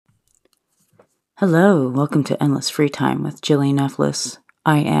Hello, welcome to Endless Free Time with Jillian Efflis.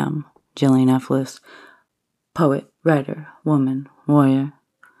 I am Jillian Efflis, poet, writer, woman, warrior.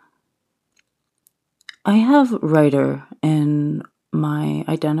 I have writer in my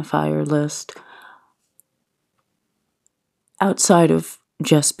identifier list outside of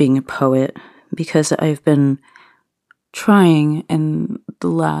just being a poet because I've been trying in the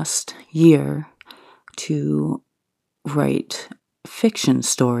last year to write fiction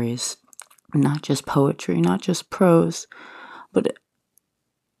stories. Not just poetry, not just prose, but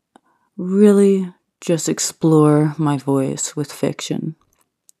really just explore my voice with fiction.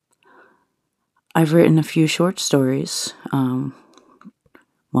 I've written a few short stories. That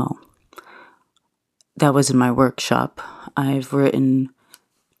was in my workshop. I've written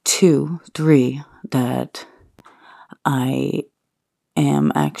 3 that I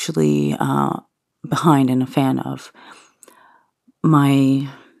am actually behind and a fan of. My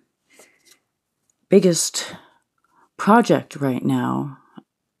biggest project right now,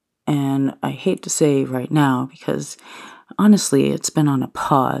 and I hate to say right now because honestly it's been on a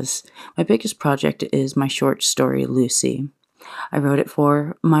pause. My biggest project is my short story, Lucy. I wrote it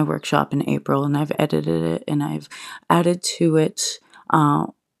for my workshop in April, and I've edited it and I've added to it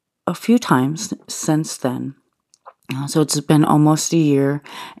a few times since then. So it's been almost a year,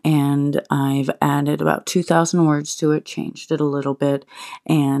 and I've added about 2,000 words to it, changed it a little bit,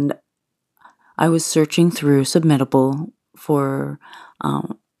 and I was searching through Submittable for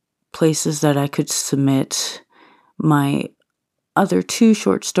places that I could submit my other 2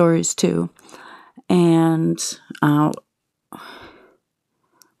 short stories to. And,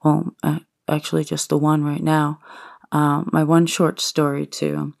 actually just the one right now, my one short story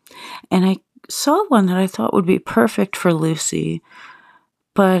too. And I saw one that I thought would be perfect for Lucy,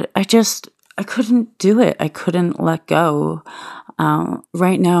 but I couldn't do it. I couldn't let go.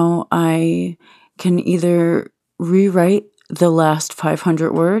 Right now, I can either rewrite the last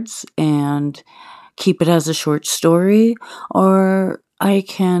 500 words and keep it as a short story, or I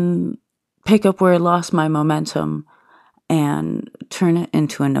can pick up where I lost my momentum and turn it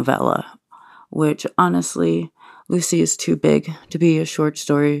into a novella, which honestly, Lucy is too big to be a short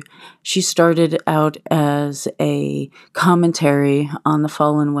story. She started out as a commentary on the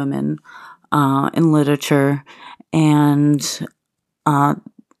fallen women in literature, and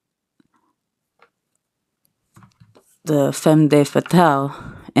the femme fatale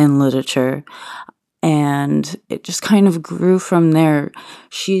in literature, and it just kind of grew from there.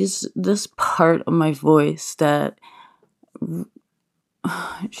 She's this part of my voice that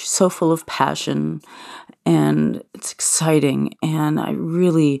she's so full of passion, and it's exciting, and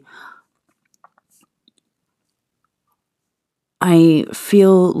I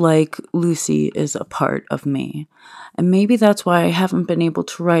feel like Lucy is a part of me. And maybe that's why I haven't been able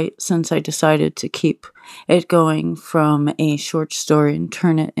to write since I decided to keep it going from a short story and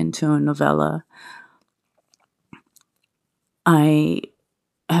turn it into a novella. I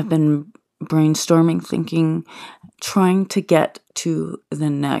have been brainstorming, thinking, trying to get to the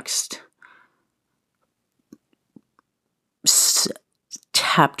next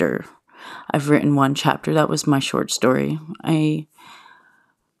chapter. I've written 1 chapter. That was my short story. I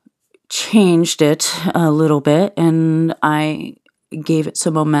changed it a little bit, and I gave it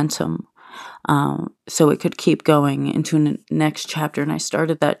some momentum so it could keep going into the next chapter. And I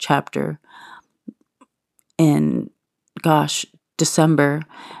started that chapter in, December,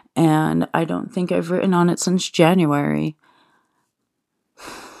 and I don't think I've written on it since January.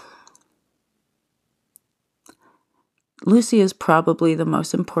 Lucy is probably the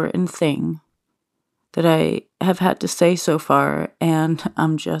most important thing that I have had to say so far, and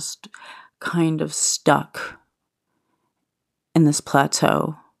I'm just kind of stuck in this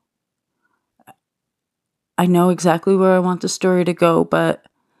plateau. I know exactly where I want the story to go, but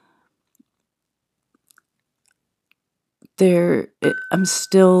I'm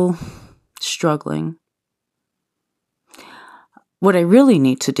still struggling. What I really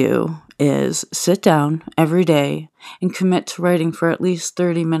need to do is sit down every day and commit to writing for at least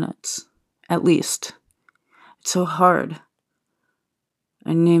 30 minutes. At least. It's so hard.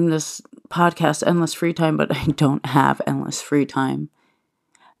 I named this podcast Endless Free Time, but I don't have endless free time.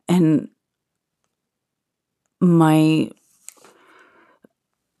 And my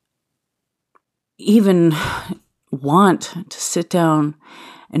even want to sit down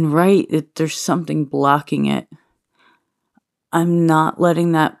and write, there's something blocking it. I'm not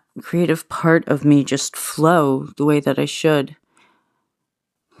letting that creative part of me just flow the way that I should.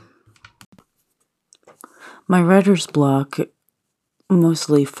 My writer's block,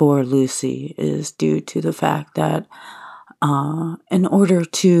 mostly for Lucy, is due to the fact that in order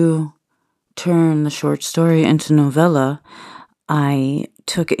to turn the short story into novella, I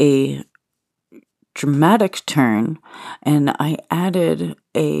took a dramatic turn and I added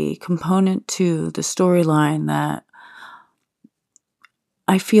a component to the storyline that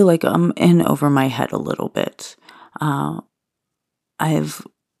I feel like I'm in over my head a little bit. I've,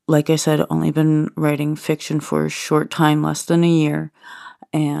 like I said, only been writing fiction for a short time, less than a year,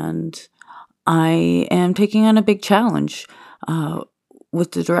 and I am taking on a big challenge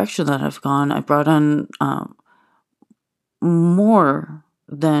with the direction that I've gone. I brought on more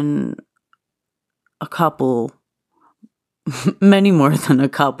than a couple, many more than a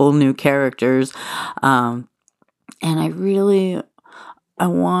couple new characters, and I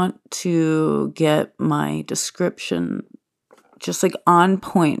want to get my description just like on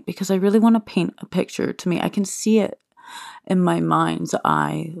point because I really want to paint a picture. To me, I can see it in my mind's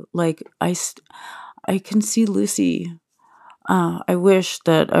eye. Like I can see Lucy. I wish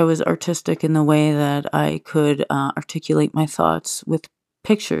that I was artistic in the way that I could articulate my thoughts with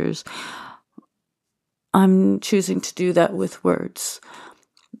pictures. I'm choosing to do that with words.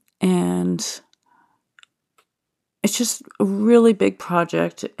 And it's just a really big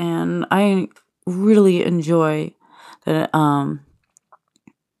project, and I really enjoy that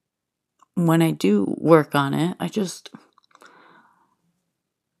when I do work on it, I just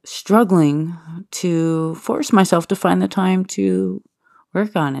struggling to force myself to find the time to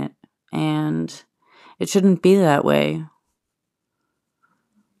work on it. And it shouldn't be that way.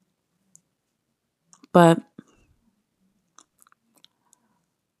 But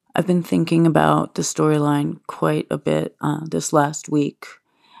I've been thinking about the storyline quite a bit this last week.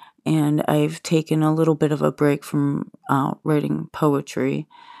 And I've taken a little bit of a break from writing poetry.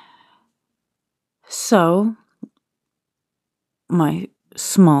 So, my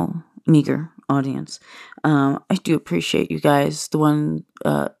small, meager audience, I do appreciate you guys, the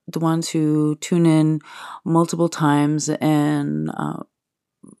ones who tune in multiple times and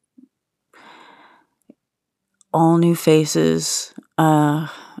all new faces. It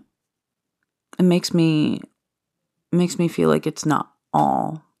makes me feel like it's not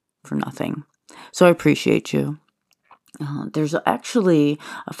all for nothing. So I appreciate you. There's actually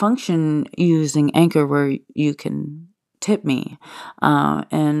a function using Anchor where you can tip me.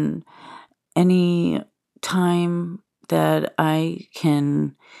 And any time that I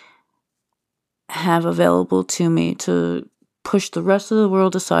can have available to me to push the rest of the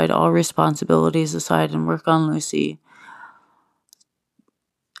world aside, all responsibilities aside, and work on Lucy,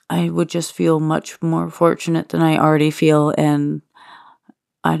 I would just feel much more fortunate than I already feel. And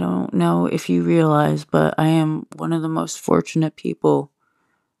I don't know if you realize, but I am one of the most fortunate people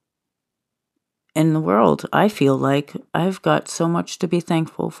in the world. I feel like I've got so much to be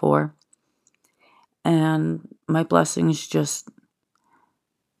thankful for. And my blessings just,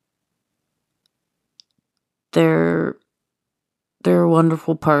 they're a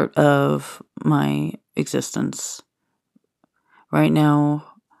wonderful part of my existence. Right now,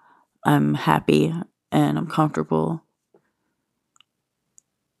 I'm happy and I'm comfortable.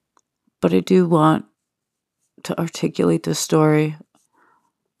 But I do want to articulate this story.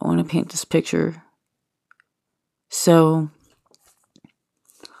 I want to paint this picture. So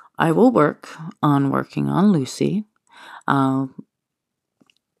I will work on working on Lucy.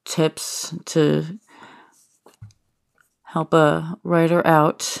 Tips to help a writer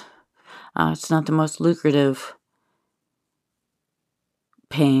out. It's not the most lucrative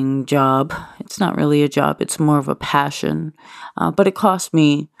paying job. It's not really a job. It's more of a passion. But it costs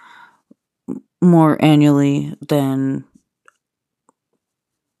me more annually than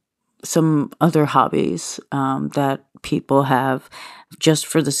some other hobbies that people have just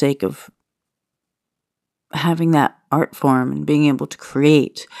for the sake of having that art form and being able to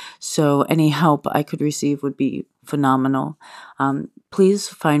create. So any help I could receive would be phenomenal. Please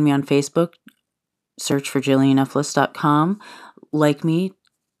find me on Facebook. Search for JillianFList.com. Like me.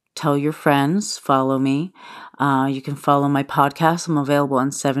 Tell your friends. Follow me. You can follow my podcast. I'm available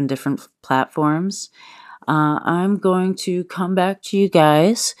on 7 different platforms. I'm going to come back to you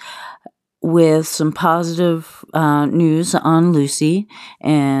guys with some positive news on Lucy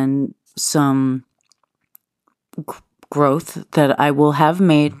and some growth that I will have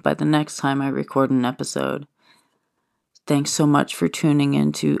made by the next time I record an episode. Thanks so much for tuning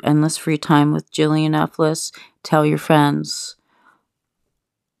in to Endless Free Time with Jillian F. Tell your friends.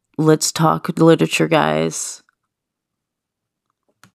 Let's talk literature, guys.